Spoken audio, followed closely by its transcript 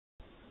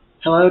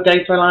Hello,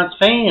 Dates Our Lives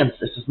fans.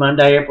 This is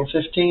Monday, April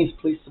 15th.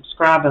 Please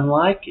subscribe and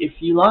like if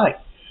you like.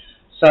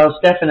 So,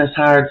 Stephan has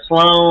hired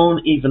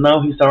Sloan, even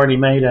though he's already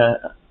made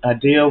a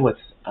deal with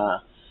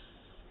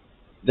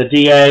the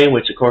DA,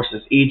 which of course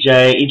is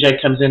EJ.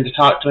 EJ comes in to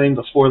talk to him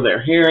before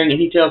their hearing,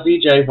 and he tells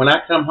EJ, when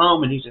I come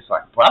home, and he's just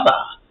like, brother,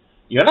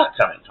 you're not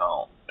coming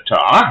home to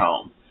our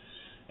home.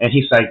 And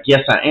he's like,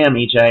 yes, I am,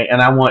 EJ,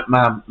 and I want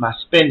my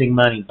spending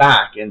money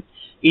back. And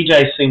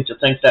EJ seemed to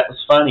think that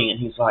was funny, and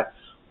he's like,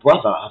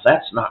 brother,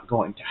 that's not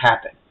going to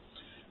happen.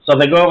 So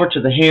they go over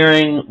to the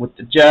hearing with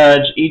the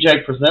judge.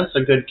 EJ presents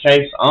a good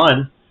case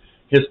on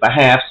his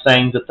behalf,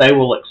 saying that they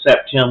will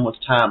accept him with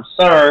time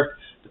served.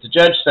 But the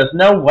judge says,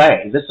 no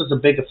way, this is a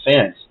big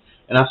offense.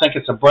 And I think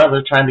it's a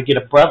brother trying to get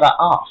a brother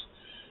off.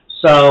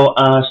 So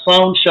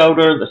Sloan showed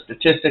her the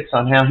statistics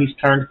on how he's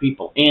turned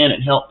people in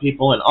and helped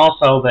people, and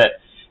also that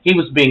he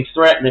was being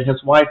threatened and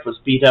his wife was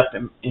beat up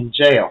in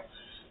jail.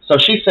 So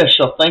she says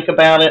she'll think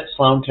about it.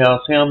 Sloan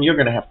tells him, you're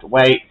going to have to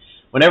wait.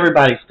 When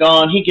everybody's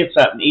gone, he gets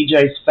up in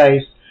EJ's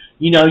face.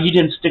 You know, you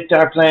didn't stick to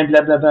our plan,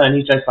 blah, blah, blah.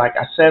 And EJ's like,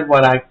 I said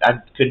what I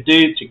could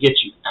do to get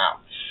you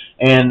out.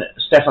 And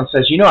Stephan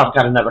says, you know, I've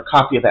got another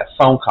copy of that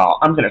phone call.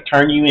 I'm going to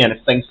turn you in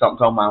if things don't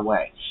go my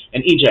way.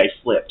 And EJ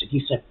flipped. And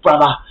he said,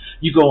 brother,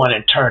 you go on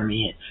and turn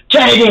me in.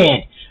 Turn it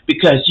in!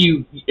 Because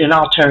and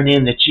I'll turn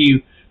in that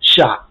you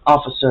shot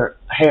Officer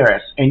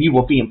Harris, and you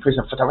will be in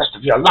prison for the rest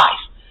of your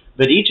life.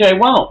 But EJ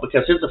won't,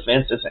 because his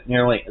offense isn't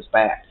nearly as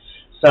bad.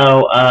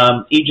 So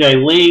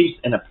EJ leaves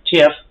in a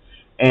tiff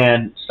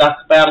and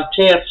talks about a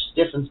tiff.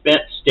 Stephan's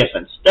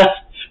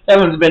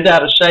been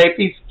out of shape.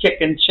 He's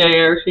kicking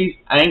chairs. He's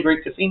angry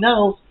because he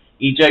knows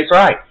EJ's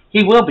right.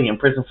 He will be in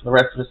prison for the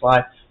rest of his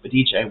life, but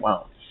EJ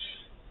won't.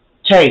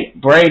 Tate,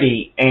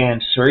 Brady,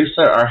 and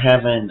Teresa are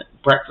having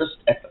breakfast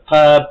at the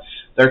pub.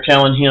 They're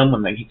telling him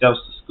when he goes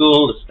to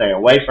school to stay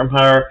away from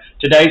her.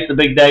 Today's the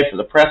big day for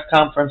the press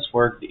conference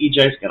where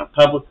EJ's going to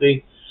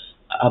publicly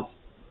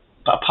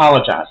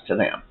apologize to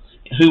them.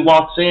 Who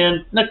walks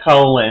in?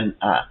 Nicole and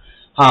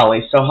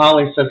Holly. So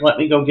Holly says, let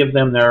me go give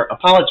them their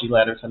apology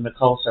letters, and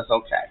Nicole says,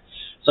 okay.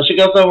 So she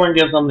goes over and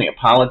gives them the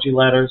apology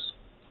letters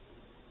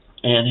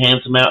and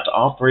hands them out to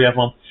all three of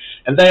them,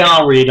 and they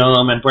all read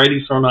them, and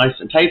Brady's real nice,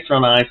 and Tate's real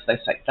nice. They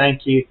say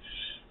thank you.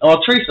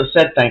 Well, Teresa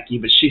said thank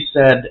you, but she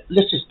said,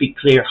 let's just be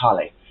clear,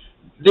 Holly.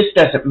 This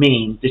doesn't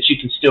mean that you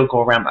can still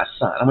go around my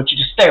son. I want you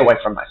to stay away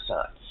from my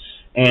son.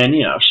 And,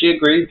 you know, she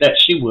agreed that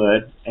she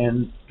would,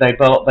 and they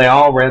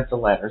all read the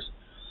letters.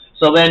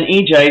 So then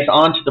EJ's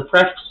on to the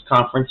press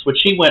conference,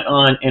 which he went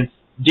on and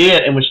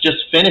did and was just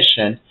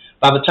finishing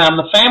by the time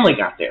the family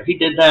got there. He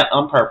did that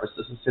on purpose.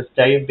 This is his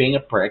day of being a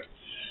prick.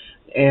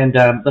 And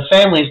the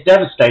family is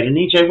devastated. And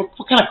EJ,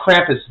 what kind of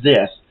crap is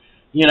this?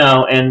 You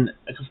know, and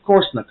of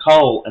course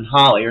Nicole and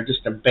Holly are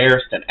just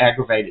embarrassed and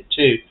aggravated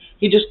too.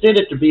 He just did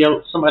it to be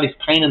somebody's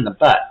pain in the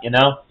butt, you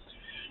know.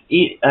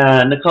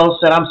 Nicole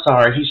said, I'm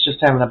sorry, he's just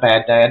having a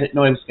bad day. I didn't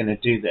know he was going to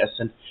do this.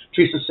 And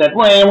Teresa said,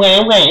 wait,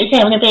 he's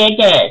having a bad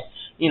day.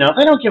 You know,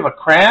 they don't give a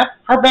crap.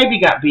 Her baby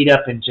got beat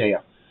up in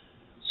jail.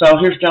 So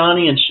here's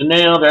Johnny and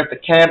Chanelle. They're at the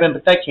cabin,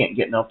 but they can't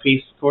get no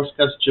peace, of course,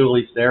 because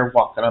Julie's there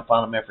walking up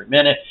on them every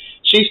minute.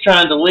 She's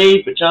trying to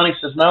leave, but Johnny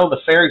says, no,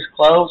 the ferry's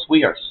closed.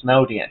 We are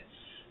snowed in.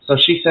 So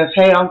she says,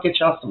 hey, I'll get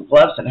y'all some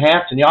gloves and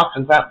hats, and y'all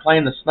can go out and play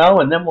in the snow,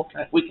 and then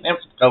we can have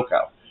some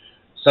cocoa.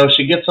 So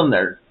she gets them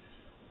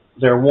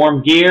their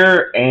warm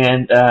gear,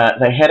 and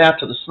they head out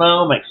to the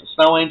snow, make some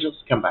snow angels,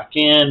 come back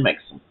in, make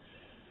some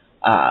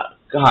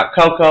hot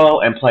cocoa,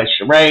 and play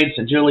charades.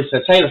 And Julie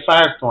says, hey, the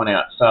fire's going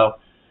out. So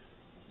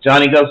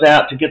Johnny goes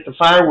out to get the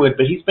firewood,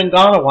 but he's been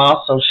gone a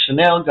while, so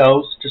Chanelle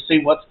goes to see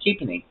what's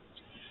keeping him.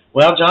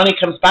 Well, Johnny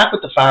comes back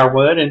with the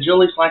firewood, and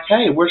Julie's like,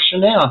 hey, where's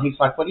Chanelle? And he's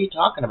like, what are you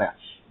talking about?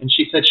 And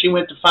she said, she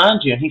went to find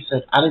you. And he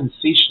said, I didn't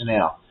see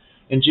Chanelle.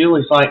 And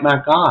Julie's like, my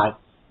God,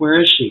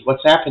 where is she?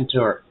 What's happened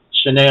to her?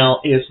 Chanelle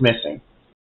is missing.